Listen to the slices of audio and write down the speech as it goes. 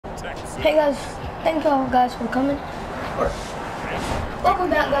Hey guys, thank y'all guys for coming. Welcome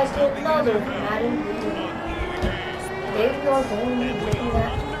back guys to another Madden video game. Today we are going to be looking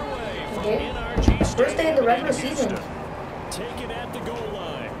at first day of the regular season. Take it at the goal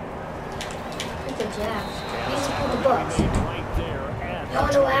line. It's the Jazz. These are the Bucks.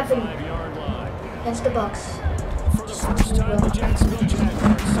 Y'all know what happened against the Bucks. For the first time, the Jacksonville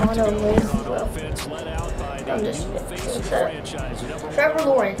Jaguars I know well. offense led out by the franchise. Trevor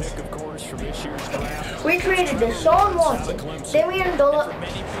Lawrence. We created Deshaun Watson, Damian Dola,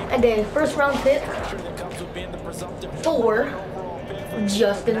 and a first round pick for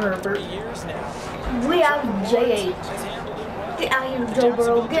Justin Herbert. We have J8. Get out of here, Joe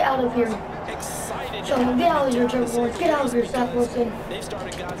Burrow. Get out of here. Sean, get out of here, Trevor Lawrence. Get out of here, Zach Wilson.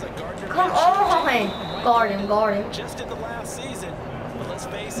 Come on. Guard him.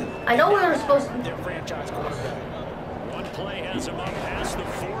 I know we were supposed to. One play has him up past the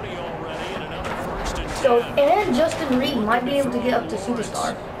 40 already, and another first and 10. So, and Justin Reed might be able to get up to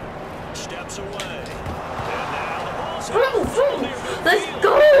superstar. Steps away. Let's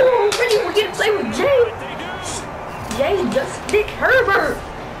go! We're getting to play with Jay. Justin Herbert.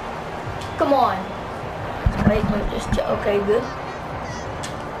 Come on. Wait, okay, good.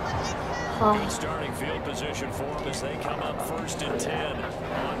 Good starting field position for them as they come up first and 10.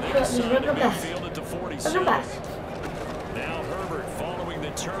 Look at that. Field at the 46. Look at that. Now Herbert following the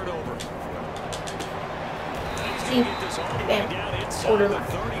turnover. See, bam, order line.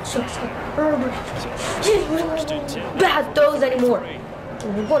 Herbert. Bad throws anymore.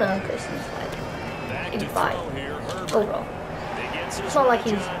 We're gonna because he's like 85 overall. It's not like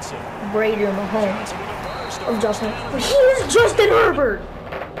he's Brady or Mahomes or Justin. But he is Justin Herbert.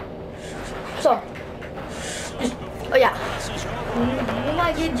 So, oh yeah, we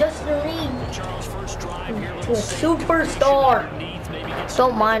might get Justin Reed to a superstar.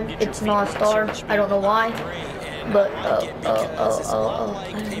 Don't mind, it's not a star. I don't know why, but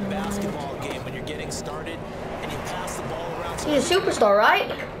he's a superstar, right?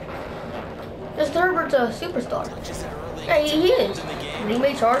 Justin Herbert's a superstar. Yeah, he is. He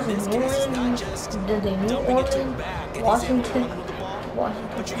made charges in New Orleans, did they New Orleans, Washington.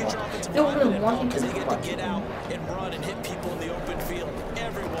 Washington. Get out and run and hit people in the open field.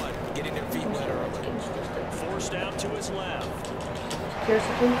 Everyone getting their feet wet early. Forced out to his left.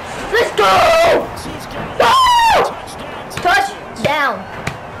 Let's go! Touchdown!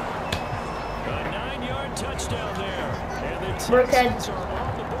 A 9-yard touchdown there. And the Burkhead. Texans are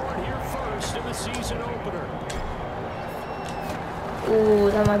on the board here first in the season opener. Ooh,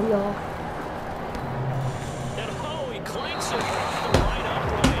 that might be all. He clanks it.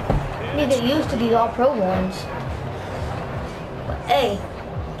 Need to get used to these all-pro ones. But hey,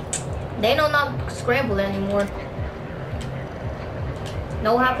 they don't not scramble anymore.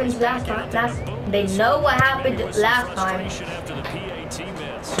 Know what happened last time? They know what happened last time.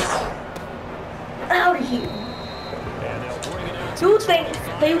 Out of here. You think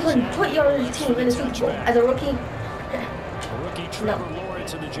that you can put your team in the Super Bowl as a rookie? No.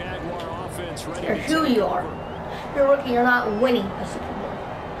 Or who you are. You're a rookie, you're not winning a Super Bowl.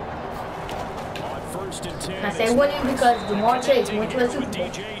 And I say winning because Jamar Chase went to a Super Bowl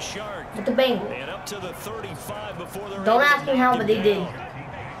with the Bengals. Don't ask me how, but they did.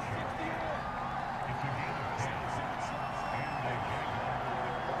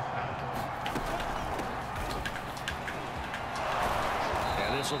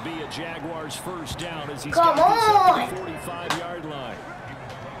 And this will be a Jaguars first down as he's Come on! 45-yard line.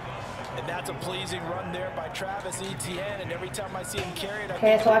 And that's a pleasing run there by Travis Etienne, and every time I see him carry it,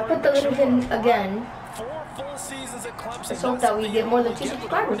 Okay, so I put the link in again. 4 full seasons at Clemson. Let's hope that we get more than 2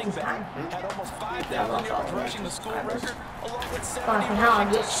 subscribers this time. Had almost 5,000 yards rushing the school record, along with 70 Somehow I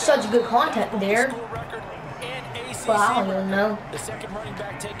get such good content there. Well, I don't even know. The second running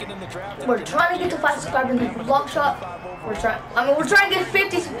back taken in the draft. We're trying to get to 5 subscribers in the vlog shop. We're trying to get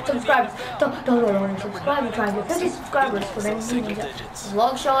 50 subscribers. Don't subscribe. We're trying to get 50 subscribers for them.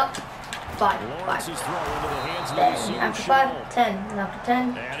 Vlog shop. 5. Then after 5, 10. And after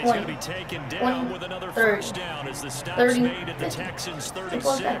 10, 20. 20, 30, 50.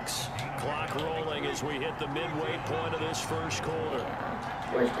 Clock rolling as we hit the midway point of this first quarter.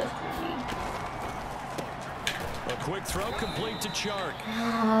 Where's Justin Reed? A quick throw complete to Chark.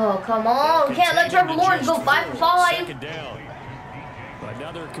 Oh, come on. We can't let Trevor Lawrence go 5 for 5.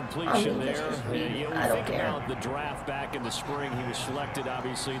 Another completion there. You don't think care. about the draft back in the spring. He was selected,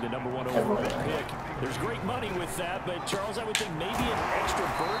 obviously, the #1 overall pick. There's great money with that, but Charles, I would think maybe an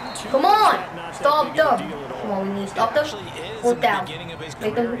extra burden too. Come on, stop them. Come on, we need to stop them. Fourth down.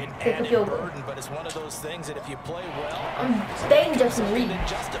 Make them take a field goal. But it's one of those things that if you play well, I'm staying Justin Reed.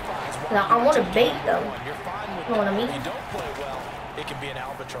 Now I want to bait them. You know what I mean? if you don't play well, it can be an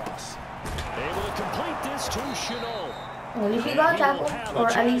albatross. Able to complete this to Chenault. Well, at least he got a tackle, or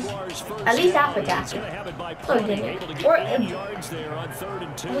at least half a tackle. So he didn't. Or at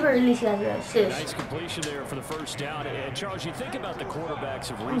least he has an assist. Nice completion there for the first down. And Charles, you think about the quarterbacks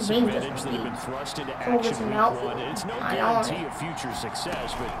of recent vintage that have been thrust into action week one. It's no guarantee of future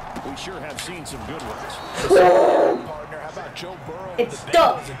success, but we sure have seen some good ones. It's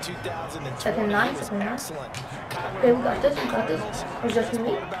stuck. Second and 9, second and 9. Okay, we got this, we got this. Where's Justin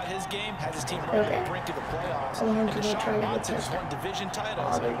Reed? Okay. I want him to go try to get this.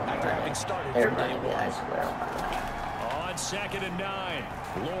 Oh, they're running, guys. On 2nd and 9,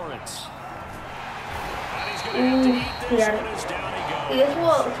 Lawrence. He got it. See, this is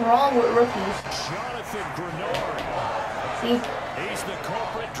what's wrong with rookies. Jonathan Grenard. See? He's the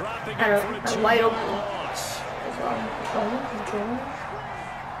culprit, dropping I it don't for a know. Wide open. loss.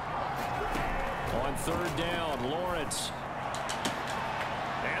 On 3rd down, Lawrence.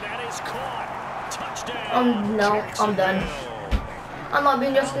 And that is caught. Touchdown. No, I'm done. I'm not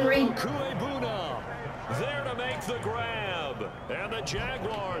being Justin Reed. Kuebuna there to make the grab. And the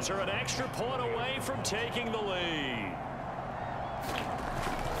Jaguars are an extra point away from taking the lead.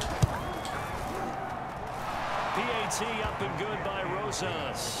 PAT up and good by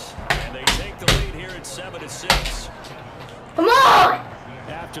Rosas. And they take the lead here at 7-6. Come on!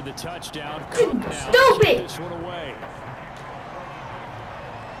 After the touchdown, Stupid! this one away.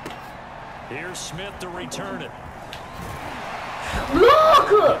 Here's Smith to return it. Look!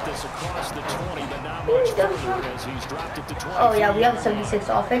 Get this across the 20, but not much further as he's dropped it to 20. Oh yeah, we have a 76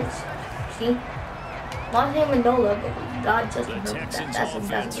 offense. See? Not him and Nola, but we got Justin Herbert.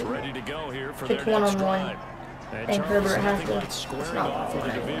 That's ready to go here for pick their next 1-on-1. drive. And Herbert has to. It's not off with a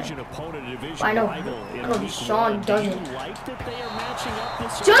possible. division opponent, a division I know. rival I in know week Sean one. doesn't. Do you like that they are matching up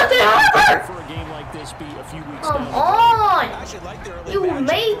this Justin Herbert! for a game like this be a few weeks Come down on! I actually like the early You matchup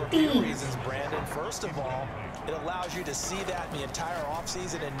made for a few these. reasons, Brandon. First of all, it allows you to see that in the entire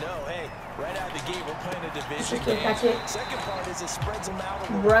offseason and know, hey, right out of the gate, we're playing a division game. That's it. Second part is it spreads them out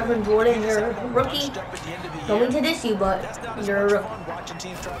a little Reverend bit. Jordan, You you're just a have them rookie. bunched up at the end of the Going year. to this you, but That's not as you're a much rookie. fun watching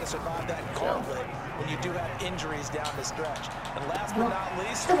teams try to survive that gauntlet when you do have injuries down the stretch. And last but not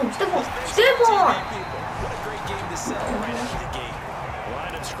least, Stiff him! let's face it, Stiff team him! people. What a great game to sell right out of the gate.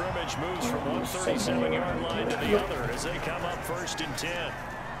 Line of scrimmage moves from one 37-yard line to the other as they come up 1st and 10.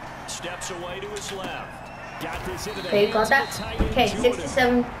 Steps away to his left. Got this into the Okay, got that? Okay,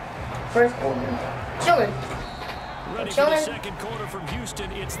 67. First quarter. Children. Ready for the second quarter from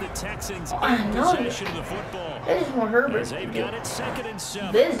Houston. It's the Texans in possession of the football. They just want Herbert As to they've got it 2nd and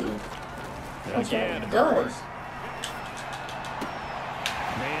 7. busy. That's what Again, he does.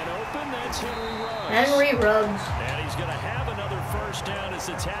 Man open, that's Henry Ruggs. Henry Ruggs. And he's going to have another first down as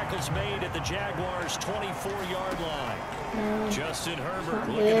the tackle's made at the Jaguars' 24-yard line. Justin Herbert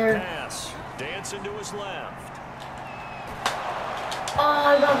looking to pass. Dancing to his left.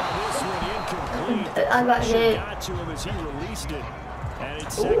 Oh, This one incomplete. I got hit. Got to him as he released it. And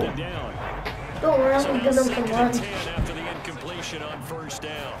it's 2nd down. Don't worry, I'm So going to now give them some 2nd run. and 10 after the incompletion on 1st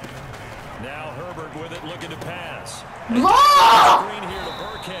down. Now Herbert with it, looking to pass. Block! Screen here to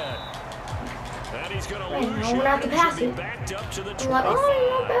Burkhead. And he's going to lose I'm going to have to pass it. backed up to the I'm like, 25.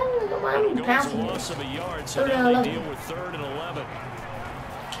 oh, no, I'm Goes passing a it. loss of a yard, so 3rd now and they 11. deal with 3rd and 11.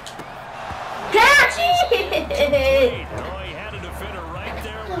 Catch it! Oh, he had a defender right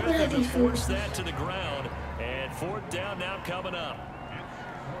there with him to force that to the ground. And 4th down now coming up.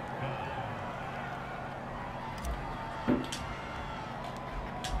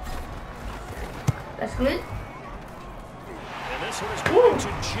 That's good. And this one is going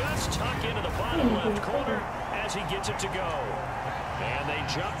to just tuck into the bottom left corner as he gets it to go. And they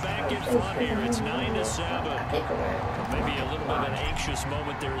jump back in front here. It's 9-7. Maybe a little bit of an anxious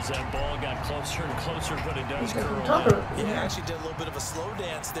moment there as that ball got closer and closer, but it does curl out. Yeah, actually did a little bit of a slow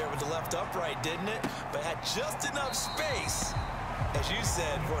dance there with the left upright, didn't it? But had just enough space, as you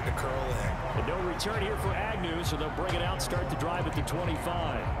said, for it to curl in. And no return here for Agnew, so they'll bring it out, start the drive at the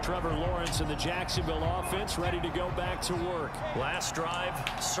 25. Trevor Lawrence and the Jacksonville offense ready to go back to work. Last drive,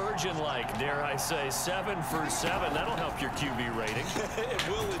 surgeon-like, dare I say, 7 for 7. That'll help your QB rating. It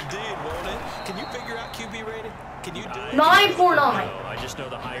will indeed, won't it? Can you figure out QB rating? Can you do it? 9 for 9. No, I just know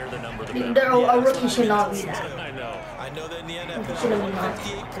the higher the number, the better. A rookie should not be that. I know. I know that in the NFL,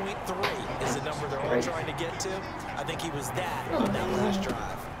 158.3 is the number they're all trying to get to. I think he was that on that last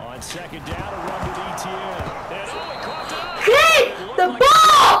drive. On second down, a run to ETN. And he caught it. Kick the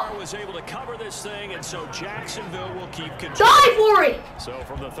ball! Was able to cover this thing, and so Jacksonville will keep control. Die for it! So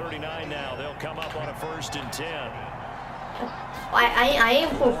from the 39 now, they'll come up on a 1st and 10. I aim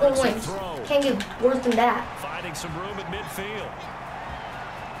for 4 wins. Can't get worse than that. Finding some room at midfield.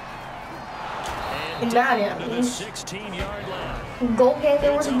 And down to the 16-yard line. Goal can't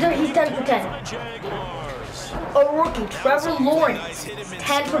get worse than that. He's 10 for 10. A rookie, Trevor Lawrence,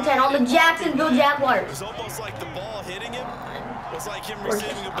 10 for 10 on the Jacksonville Jaguars. It was almost like the ball hitting him was like him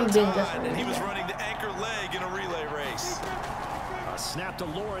receiving a baton, and he was running to anchor leg in a relay race. A snap to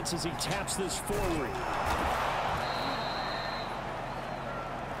Lawrence as he taps this forward.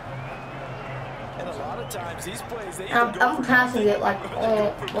 And a lot of times these plays, I'm passing it like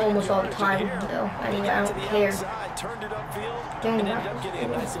almost all the time, though. I mean, I don't care. Turned it upfield, and ended up getting a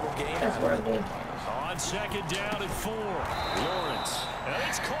nice little gain. That's what I do. On second down and 4, Lawrence, and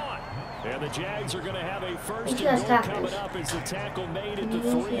it's caught. And the Jags are going to have a 1st and goal coming up as the tackle made at the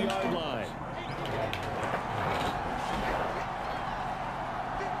 3-yard line.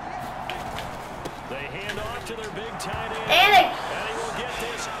 They hand off to their big tight end. And he will get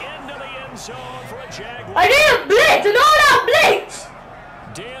this into the end zone for a Jaguar. I need a blitz! No, not blitz!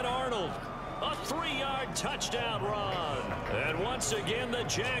 Dan Arnold, a 3-yard touchdown run. And once again, the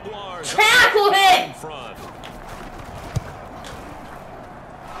Jaguars tackle him in front.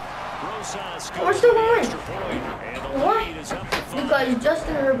 We're still going. What? Because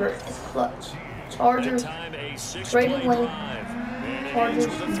Justin Herbert is clutch. Chargers, trading lane. Chargers,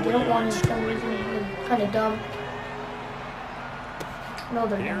 they don't want him for some reason. They're kind of dumb. No,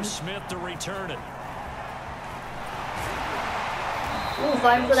 they're dumb. Smith to return it. Ooh,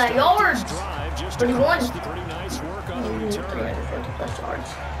 fighting for that yard. 31. Pretty nice work on the return. 30+ yards.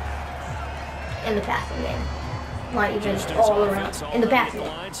 In the passing game. Not even all around. In the passing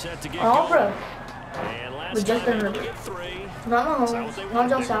game. All pro. With Justin Herbert. Not Mahomes. Not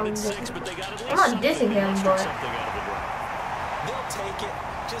Joe Salmon. I'm not dissing him, but they'll take it.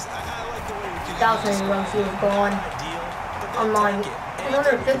 Just I like the way we do that was run he was gone. I'm not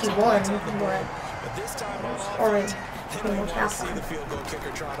 151, but this time already pretty much half. See the field goal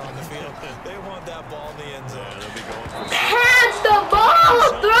kicker trot on the field. They want that ball in the end zone. Catch the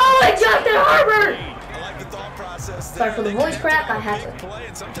ball! Throw it, Justin Herbert! I like the thought process. Sorry for the voice crack. I had to.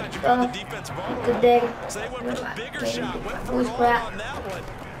 Good day. So they went for the bigger shot. Went for Voice it all crack. on that one.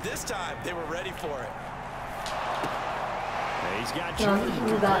 This time they were ready for it. He's got No,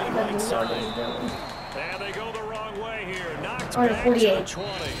 you got it. and they go the wrong way here. Knocked back to the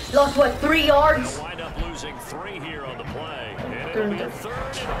 20. Lost what, 3 yards? They'll wind up losing 3 here on the play. And Third it'll be a and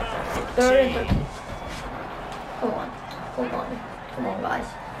 3rd and about 13. Third and 13. Come on. Come on. Come on, guys.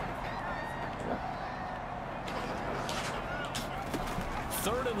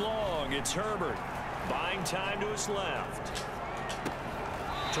 3rd and long. It's Herbert. Buying time to his left.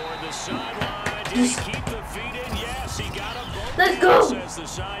 Toward the sideline. Did he keep the feet in? Yes, he got them both. Let's go. Says the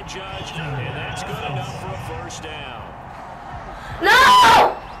side judge. And that's good enough for a 1st down.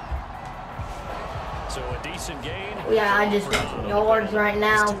 No! So a decent gain. Yeah, I just got some yards right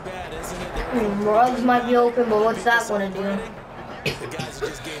now. Ruggs might be open, but what's that going to do? The guys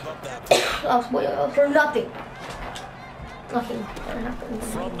just gave up that For nothing. Nothing.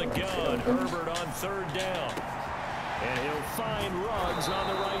 From the gun, Herbert on 3rd down. And he'll find Ruggs on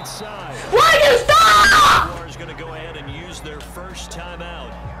the right side. Why do you stop? Jaguars going to go ahead and use their 1st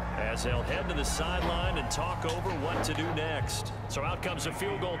timeout as they'll head to the sideline and talk over what to do next. So out comes a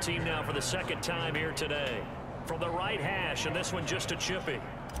field goal team now for the 2nd time here today. From the right hash, and this one just a chippy.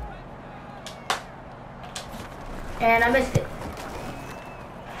 And I missed it.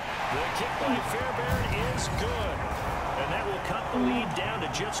 The kick by Fairbairn is good. And that will cut the lead down to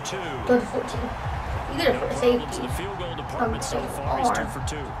just 2. Go to 14. You get it for a safety. The field goal department so far is 2 for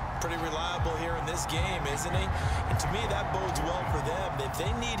 2. Pretty reliable here in this game, isn't he? And to me, that bodes well for them. If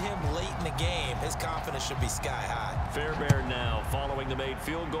they need him late in the game, his confidence should be sky high. Fairbairn now following the made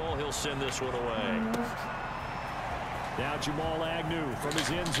field goal. He'll send this one away. Now Jamal Agnew from his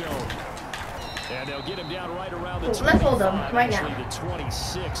end zone. And they'll get him down right around the 25. Let's hold him right now. The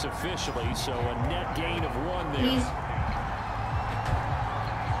 26 officially, so a net gain of 1 there. Please.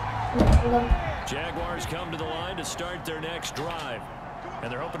 Jaguars come to the line to start their next drive.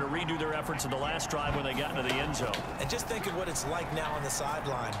 And they're hoping to redo their efforts in the last drive when they got into the end zone. And just think of what it's like now on the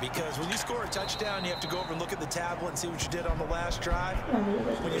sideline, because when you score a touchdown, you have to go over and look at the tablet and see what you did on the last drive.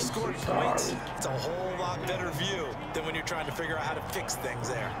 When you score points, it's a whole lot better view than when you're trying to figure out how to fix things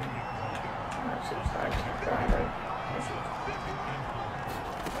there.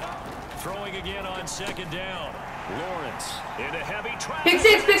 Throwing again on second down. Lawrence into heavy traffic. Pick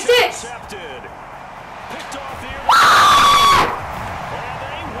six, pick six. Intercepted. Picked off the air. And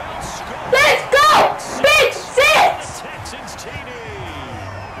they will score. Let's go! Pick six! The Texans TD.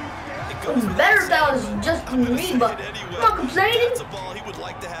 It's better if that was Justin Herbert, but I'm not complaining. It's a ball he would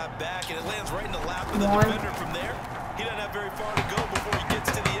like to have back, and it lands right in the lap of the defender from there. He doesn't have very far to go before he gets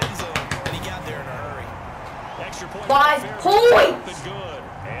to the end zone, and he got there in a hurry. Extra point. 5 points. Good.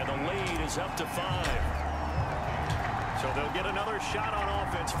 And the lead is up to 5. So they'll get another shot on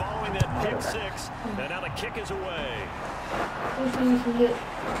offense following that pick six. And now the kick is away.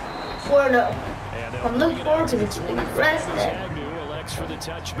 Florida. I'm looking forward to this big rest there. For the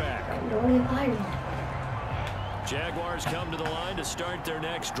touchback. Jaguars come to the line to start their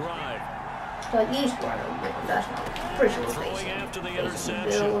next drive. But he's that's not pretty sure. Throwing after the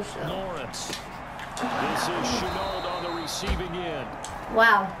interception. Lawrence. This is Chenault on the receiving end.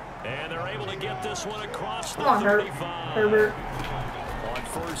 Wow. And they're able to get this one across the 35. Herbert. On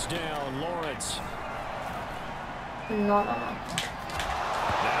first down, Lawrence. No. Now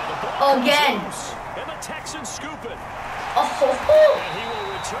the ball again. And the Texans scoop it. Oh. And he will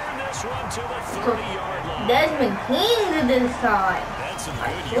return this one to the 30-yard line. Desmond King to this side. That's some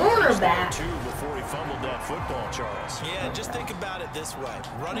good yards there, cornerback. too, before he fumbled that football, Charles. Yeah, just think about it this way.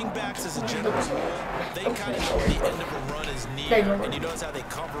 Running backs as a general rule, they kind of know the end of a run is near. And you notice how they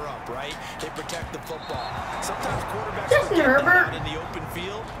cover up, right? They protect the football. Sometimes quarterbacks Justin Herbert. in the open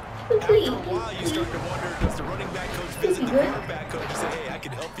field. After a while, you start to wonder, does the running back coach visit the quarterback coach and say, hey, I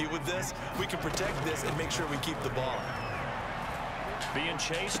can help you with this. We can protect this and make sure we keep the ball. Being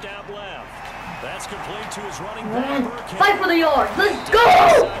chased out left. That's complete to his running back. Fight for the yard. Let's go!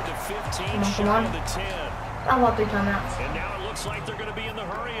 Come on. The 10. I want 3 timeouts. And now it looks like they're going to be in the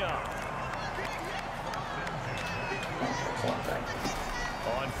hurry up.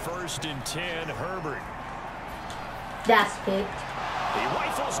 On first and 10, Herbert. That's picked. He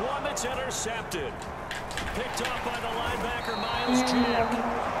rifles one that's intercepted. Picked off by the linebacker, Miles Jack.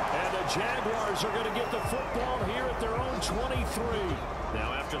 And the Jaguars are going to get the football here at their own 23.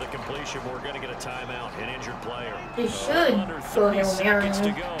 Now, after the completion, we're going to get a timeout, an injured player. They should go Hail Mary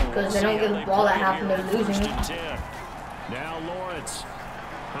because they don't get the ball that half and they're losing. Now, Lawrence.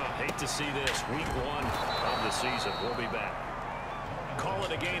 Hate to see this. Week 1 of the season. We'll be back. Call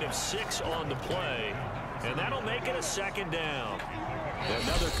it a gain of 6 on the play, and that'll make it a second down.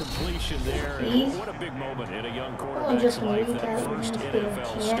 Another completion there. What a big moment in a young quarterback's life, that first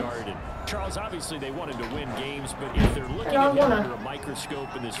NFL start. And Charles, obviously they wanted to win games, but if they're looking at him under a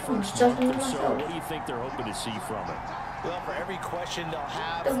microscope in this first month or so, what do you think they're hoping to see from it? Well, for every question they'll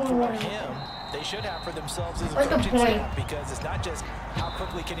have for him, they should have for themselves as a coaching staff, because it's not just how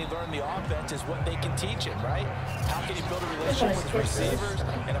quickly can he learn the offense, it's what they can teach him, right? How can he build a relationship with receivers?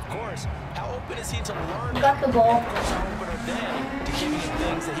 And of course, how open is he to learn? Got the ball. How open are they to giving him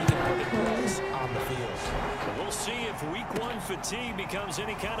things that he can put in place on the field? We'll see if week 1 fatigue becomes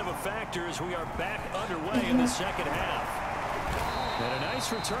any kind of a factor as we are back underway in the second half. And a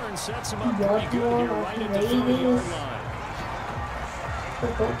nice return sets him up pretty good here right at the 30-yard line.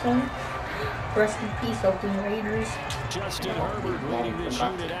 Rest in peace, Oakland Raiders. Justin Herbert leading this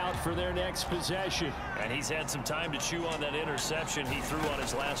unit out for their next possession. And he's had some time to chew on that interception he threw on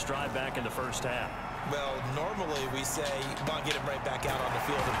his last drive back in the first half. Well, normally we say, come on, get him right back out on the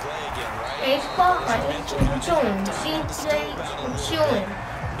field and play again, right? Hey, I'm chilling. See, today, I'm chilling.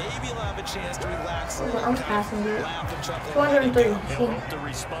 Maybe he'll have a chance to relax a little. I'm passing it. 230. He'll hope to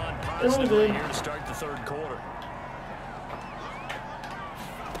respond positively here to start the third quarter.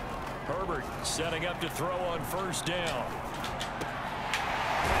 Herbert setting up to throw on first down.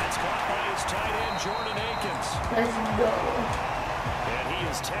 That's caught by his tight end, Jordan Akins. Let's go. And he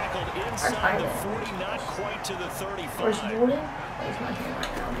is tackled inside the 40, not quite to the 35.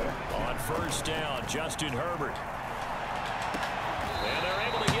 On first down, Justin Herbert. And they're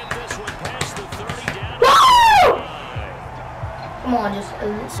able to get this one past the 30 down. Come on, just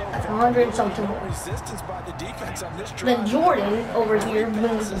 100 something more. Resistance by the defense on this drive. Then Jordan over here being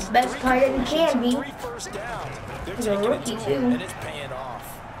the best tight end he can be. He's a rookie too. And it's paying off.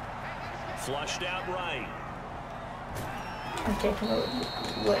 Flushed out right. I'm taking a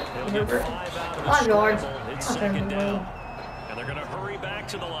what? 5 yards. It's second down. And they're going to hurry back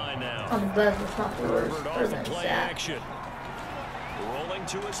to the line now. On the buzz, it's not the worst. Herbert off the play action. Rolling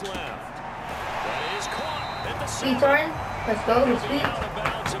to his left. That is caught at the Speed turn. Let's go. The speed.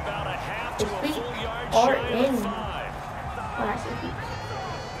 The speed are in. What I see feet.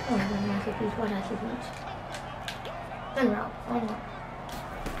 Oh, what I see feet. Turn around.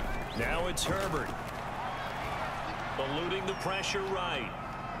 Now it's Herbert. eluding the pressure right.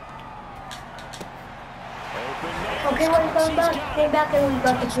 Okay, when he comes back, came back and we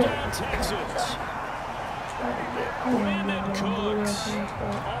got the trip. Brandon Cooks,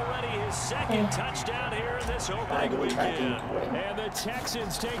 already his second touchdown here in this opening weekend. And the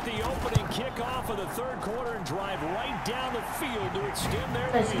Texans take the opening kickoff of the third quarter and drive right down the field to extend their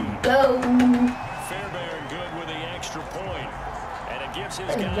lead. Let's go. Fairbairn good with the extra point. And it gives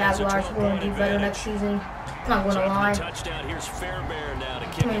his The guys a Jaguars are going to do better next season. I'm not going to lie. Touchdown. Here's Fairbairn now to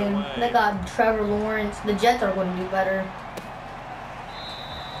kick it away. They got Trevor Lawrence. The Jets are going to do better.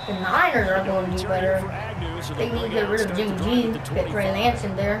 The Niners are going to do better. They need to get rid of Jimmy G. Get Trey Lance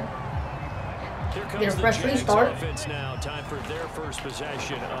in there. Get a fresh restart. Now time for their first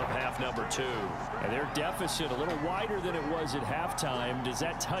possession of half number 2. And their deficit a little wider than it was at halftime. Does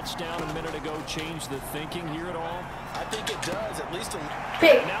that touchdown a minute ago change the thinking here at all? I think it does, at least a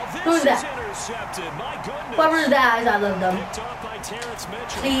Pick. Who's that? My goodness. Whoever's that is, I love them.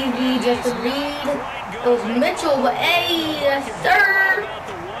 Stevie, Justin Reed. It was Mitchell, but hey, yes, sir.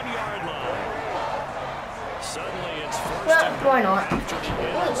 Well, why not? We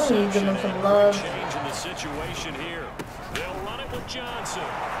need to give them some love. Changing the situation here. They'll run it with Johnson.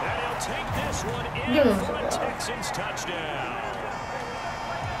 And he'll take this one in for a Texans touchdown.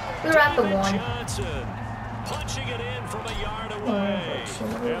 We're at the 1. Johnson punching it in from a yard away.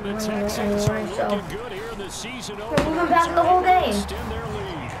 And the Texans are looking good here in the season. We're moving back the whole game.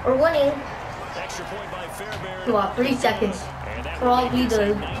 We're winning. Extra point by Fairbairn. About 3 seconds. Probably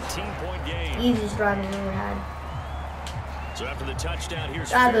the easiest drive we've ever had. So after the touchdown,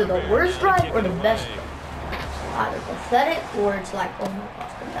 here's either the worst drive or the best drive. Either pathetic or it's like, oh my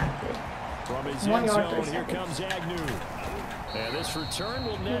gosh, that's good. From his 1 yard, 3 here seconds. comes Agnew. And this return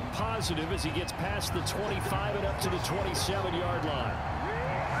will net positive as he gets past the 25 and up to the 27-yard line.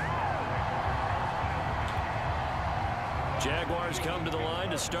 Jaguars come to the line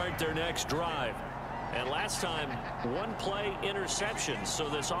to start their next drive. And last time, 1-play interception. So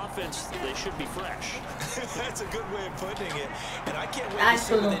this offense, they should be fresh. That's a good way of putting it. And I can't wait to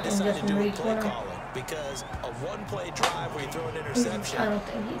see what they decide to do with play calling. Because a 1-play drive where you throw an interception,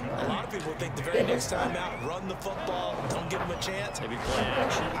 a lot of people think the very next time out, run the football, don't give them a chance. Maybe play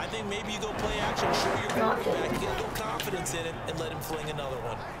action. I think maybe you go play action, show your quarterback, get a little confidence in it, and let him fling another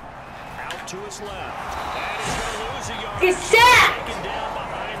one. Out to his left. And he's going to lose a yard. He's sacked! Taken down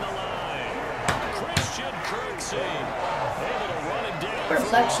behind the line. Christian Kirksey able to run it down.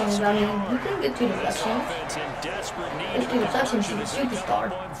 Deflections, I mean, you can get 2 deflections. There's 2 deflections, he's a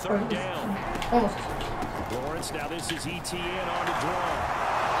superstar. Almost. Lawrence, now this is ETN on the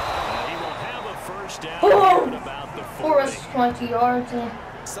draw. He will have a first down at about the 40. For us, 20 yards.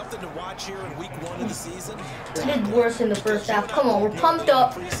 Something to watch here in week 1 of the season. We did worse in the first half. Come on, we're pumped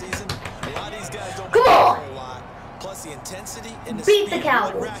up. A lot of these guys don't Come on! a lot. Plus the intensity and the Beat the speed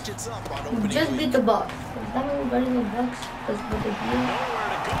Cowboys. ratchets up on We opening just week. beat the Bucks. Is that what we're better than the Bucks? Because what they do? Nowhere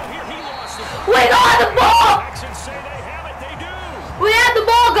to go here. He lost the ball. We got the ball! Texans say they have it. They do. We had the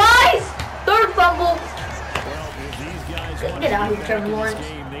ball, guys! Third fumble. Well, if these guys Get out of here, Trevor Lawrence.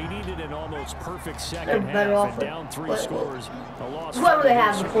 They needed an almost perfect They're second better half off and down 3 scores. A loss whoever they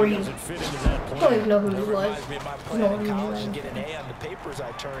have before you. doesn't fit into that I don't plan. even know who he was. Reminds me of my No, plan in he college wasn't. and get an A on the papers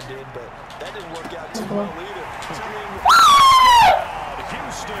I turned in, but that didn't work out too well either.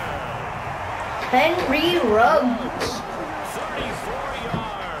 Houston. Henry Ruggs. 34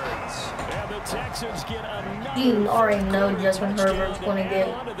 yards. And the Texans get another. You already know Justin Herbert's going to get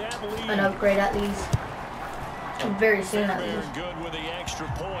an upgrade at least. Very soon at least. Good with the extra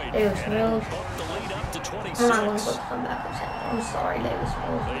point. Davis Mills. Bumped the lead up to I'm 26. not going to come back and say, I'm sorry, Davis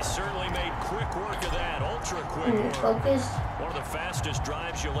Mills. They certainly made quick work of that. Ultra quick work. Focus. One of the fastest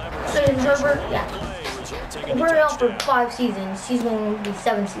drives you'll ever see. Justin Herbert, yeah. Play, resulting in a We're out for touchdown. 5 seasons. He's going to be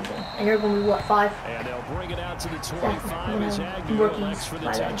 7 seasons. And you're going to be, what, 5? And they'll bring it out to the 25 as Agnew Rookies elects for the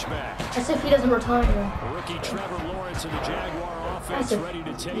by then. touchback. As if he doesn't retire. Rookie Trevor Lawrence and the Jaguar As offense if ready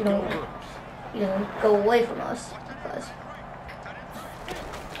to take you don't, over. you know, go away from us. Because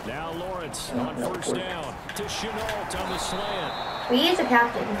Now Lawrence on first down to Chenault on the slant. he is a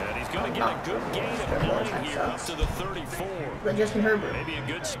captain. And he's going to get a good gain of 9 here up to the 34. But Justin Herbert. Maybe a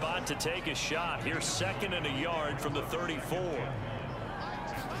good spot to take a shot. Here's 2nd and a yard from the 34.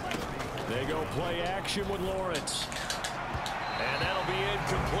 They go play action with Lawrence. And that'll be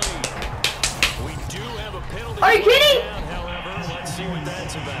incomplete. We do have a penalty. Are you kidding? Down, however, let's see what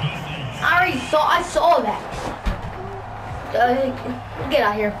that's about. I saw that. Get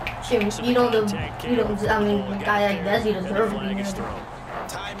out of here. Shoot, you don't, I mean, a guy like Desi deserves to be there.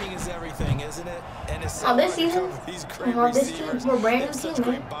 Timing is everything, isn't it? And it's oh, this season, we're brand new team,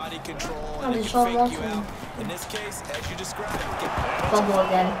 man. body control I and just it saw can fake you Watson. out. In this case, as you described, Fumble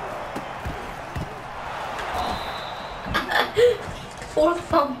again. Fourth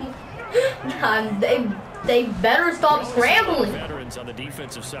fumble. God, they better stop scrambling. Veterans on the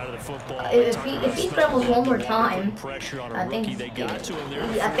defensive side of the football. If he scrambles one more time, I think he's getting cut. You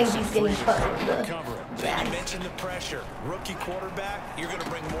mentioned the pressure. Rookie quarterback, you're going to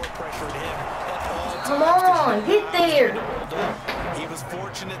bring more pressure at him at all times. Come on, get there. He was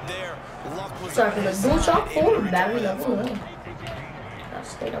fortunate there. Luck was Sorry for the dual shot forward battery level. I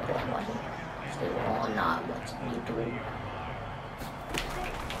stayed up on watching. Stayed on not watching YouTube.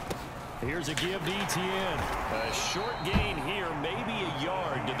 Here's a give to Etienne. A short gain here, maybe a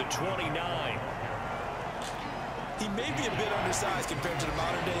yard to the 29. He may be a bit undersized compared to the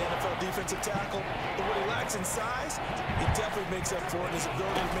modern-day NFL defensive tackle, but what he lacks in size, he definitely makes up for it in his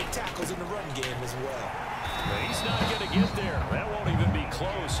ability to make tackles in the run game as well. But he's not going to get there. That won't even be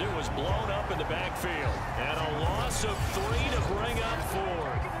close. It was blown up in the backfield. And a loss of 3 to bring up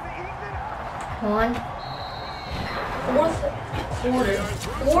 4.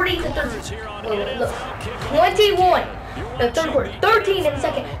 40 to 13. 21. The third quarter. 13 in the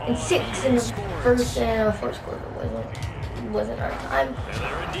second. And 6 in the first quarter. Wasn't our time.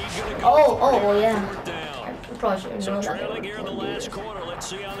 Oh, yeah. I probably should have known that. Trailing here in the last quarter. Let's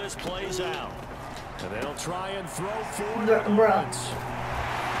see how this plays out. And they'll try and throw for Bruh.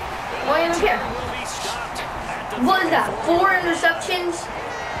 I don't even care. What is that? 4 interceptions?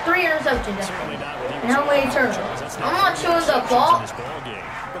 3 interceptions. And how many turnovers? I'm not showing the ball.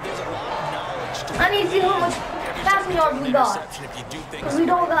 I need to see how much passing yards we got. Because we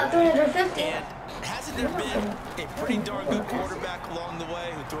don't got 350. Hasn't there been a pretty darn good quarterback along the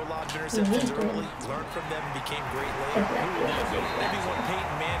way who threw a lot of interceptions early, learned from them, and became great later? Maybe when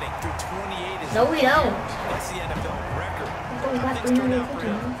Peyton Manning threw 28 is no, we don't. That's the NFL record. Things turned out for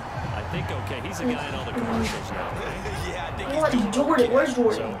him. I think, okay, he's a guy in all the commercials now. Yeah, I think I want Jordan. Where's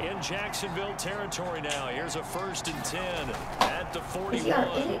Jordan? So in Jacksonville territory now. Here's a 1st and 10 at the 41. Is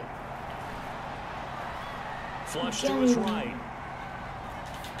he Flush to his right.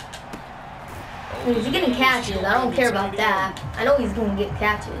 He's getting catches. I don't care about that. I know he's going to get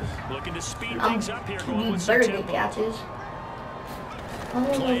catches. Looking to speed things up here. He better get catches. I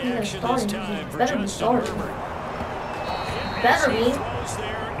don't know if he's going to start him. He better be starting. Better be.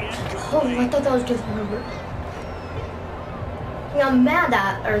 Oh, I thought that was Justin Herbert. Yeah, I'm mad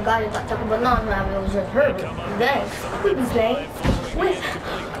at our guy that got tackled, but not mad it was just Herbert. Then we can play with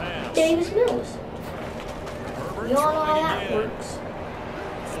Davis Mills. You all know how that works.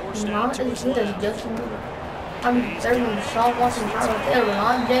 Not as good as Justin Herbert. I'm better than Sean Watson, Tyler Taylor,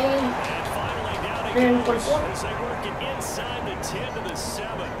 not James. Then for the fourth. As they work it inside the 10 to the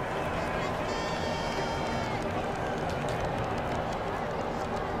 7.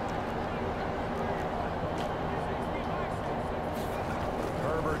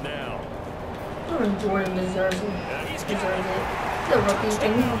 Herbert now. Jordan deserves it. He's a rookie,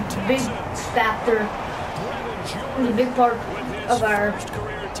 and he's a big factor. He's a big part of our.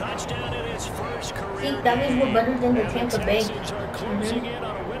 See, that means we're better than the Tampa Bay.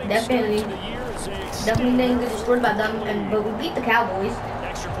 Definitely didn't get destroyed by them, but we beat the Cowboys.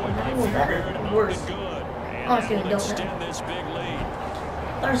 We're better, worse. Honestly, we don't know.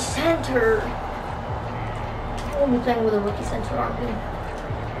 Our center. We'll be playing with a rookie center, aren't we?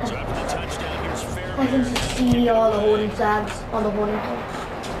 I can just see all the holding flags on the holding flags.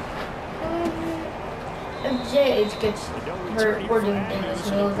 If JH gets hurt, we're doing Davis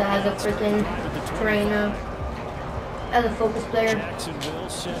Mills as a freaking trainer, as a focus player.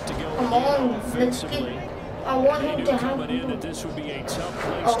 Come on, let's get. I want him to have. This would be a tough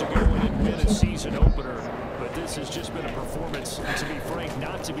place to go and win a season opener, but this has just been a performance, to be frank,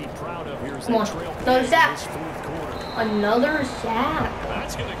 not to be proud of. Here's the trail another sack. this fourth quarter. Another sack.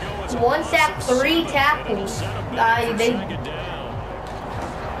 That's going to go as 1 sack, 3 tackles.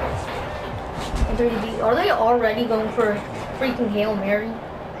 Are they already going for a freaking Hail Mary?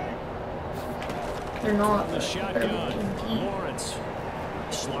 They're not. The shotgun. Lawrence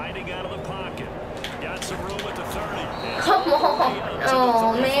sliding out of the pocket. Got some room at the 30. Come on.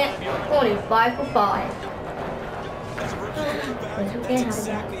 Oh, man. Only 5 for 5.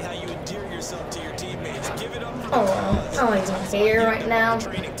 exactly how you endear yourself to your teammates. Give it up for I don't even care right now.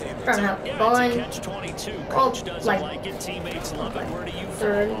 Trying to have fun. Oh, like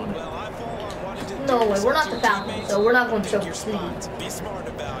 30. No way, we're not the Falcons, so we're not going to choke the seed. Be smart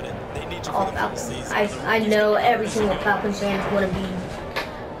about it. They need you All for the Falcons. season. I know every single Falcons fan is going to be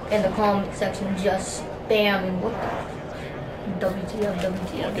in the comment section just spamming. What the? WTF.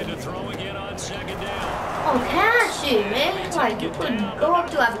 Looking to throw again on second down. Oh, catch it, man. Like, you could go up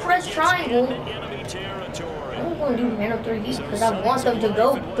to that press triangle. Enemy territory. I'm going to do handle 3 deep because I want them to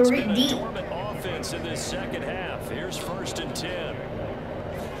go 3 deep. Offense in this second half. Here's 1st and 10.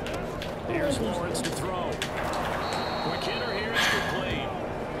 Here's Lawrence to throw. McKinnon here is complete.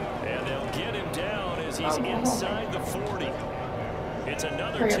 And they'll get him down as he's inside the 40. It's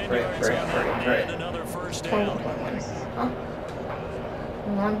another 10 yards and another first down.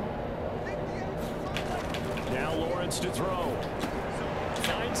 Now Lawrence to throw.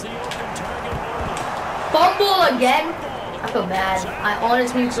 Finds the open target. Fumble again. I feel bad. I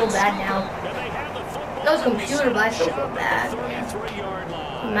honestly feel bad now. That was computer, but I still feel bad.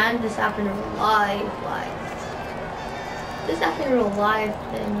 Man, this happened in real life. Like, this happened in real life,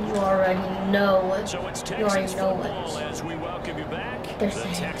 then you already know what. You already know what. As we welcome you back, the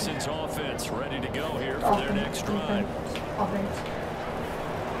Texans offense ready to go here for their next drive. Offense.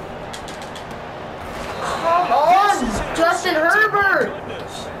 Come on, Justin Herbert!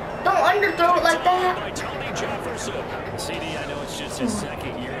 Don't underthrow it like that. CD, I know it's just his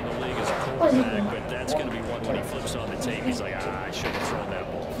second year in the league as a quarterback, but that's going to be one when he flips on the tape. He's like, I shouldn't have thrown that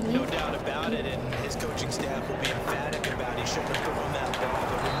ball. No doubt about it, and his coaching staff will be emphatic about he shouldn't have thrown that ball.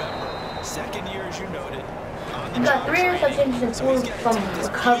 But remember, second year, as you noted, he got 3 interceptions and 4 fumble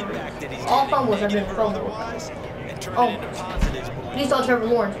recovery. All fumbles have been fumble recovery. Oh, you saw Trevor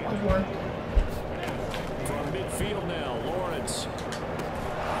Lawrence once more. From midfield now, Lawrence.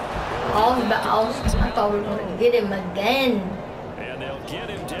 I thought we were going to get him again. And they'll get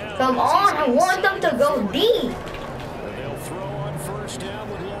him down. Come on, I want them to go deep. And they'll throw on 1st down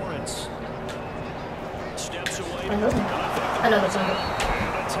with Lawrence. Steps away. Another single.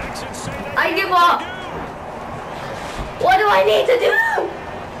 I give up. What do I need to do?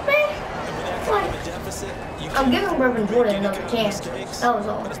 Man. I'm giving Reverend Jordan another chance. That was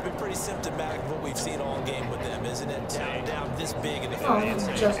all. But it's been pretty symptomatic of what we've seen all game with them, isn't it? Down this big in the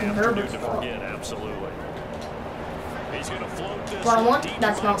Justin Herbert's fault. Absolutely. He's going to float this. One-on-one?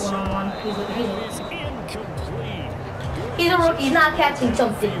 That's not one-on-one. He's a rookie. He's not catching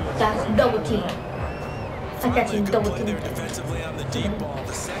something. That's double team. I'm catching double team. Defensively on the deep ball.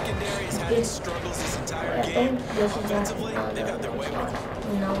 The secondary has had its struggles this entire game. Offensively, they've got their way with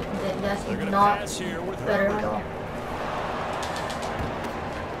it. No, that's not better at all.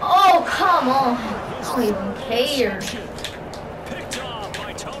 Oh, come on. I don't even care. Picked off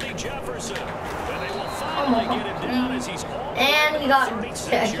by Tony Jefferson. And they will finally get him down as he's and he got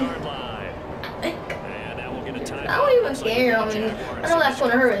I don't even care. I mean, I know that's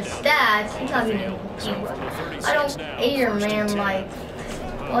one of her stats. It's not even I don't care, man. Like,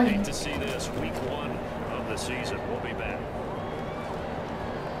 waiting to see this week 1 of the season. We'll be back.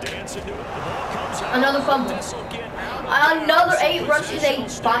 Another fumble. Another 8 rushes,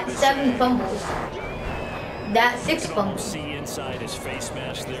 7 fumbles. That's 6 fumbles. See inside his face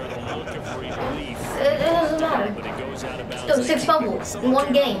mask there, the look of relief. It doesn't matter. Still 6 fumbles in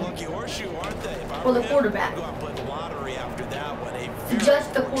 1 game. For the quarterback.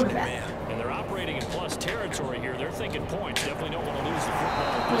 Just the quarterback. And they're operating in plus territory here. They're thinking points. Definitely don't want to lose the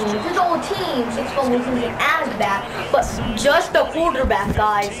football. His old team, 6 fumbles isn't as bad, but just the quarterback,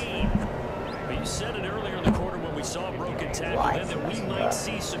 guys. But you said it earlier in the quarter when we saw a broken tackle, then that we might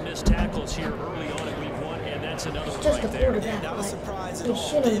see some missed tackles here early on in week 1, and that's another one just right the there. quarterback. We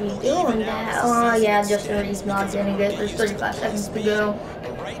shouldn't be doing that. Oh yeah, just he's not getting it. There's 35 seconds to go.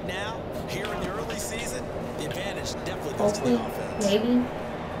 Right now, here in the early season, the advantage definitely goes to Hopefully, the offense. maybe.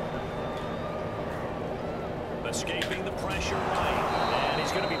 Escaping the pressure right, and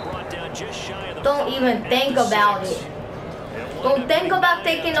he's going to be brought down just shy of the. Don't even think about it. Don't think about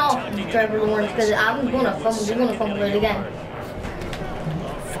taking off Trevor Lawrence because I'm gonna fumble. You're gonna fumble it again.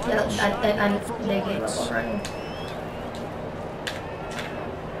 Yeah, they gave up already.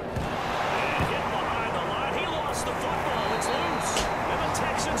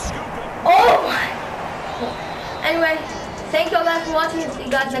 Oh! Anyway, thank y'all guys for watching. See you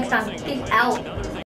guys next time. Peace out.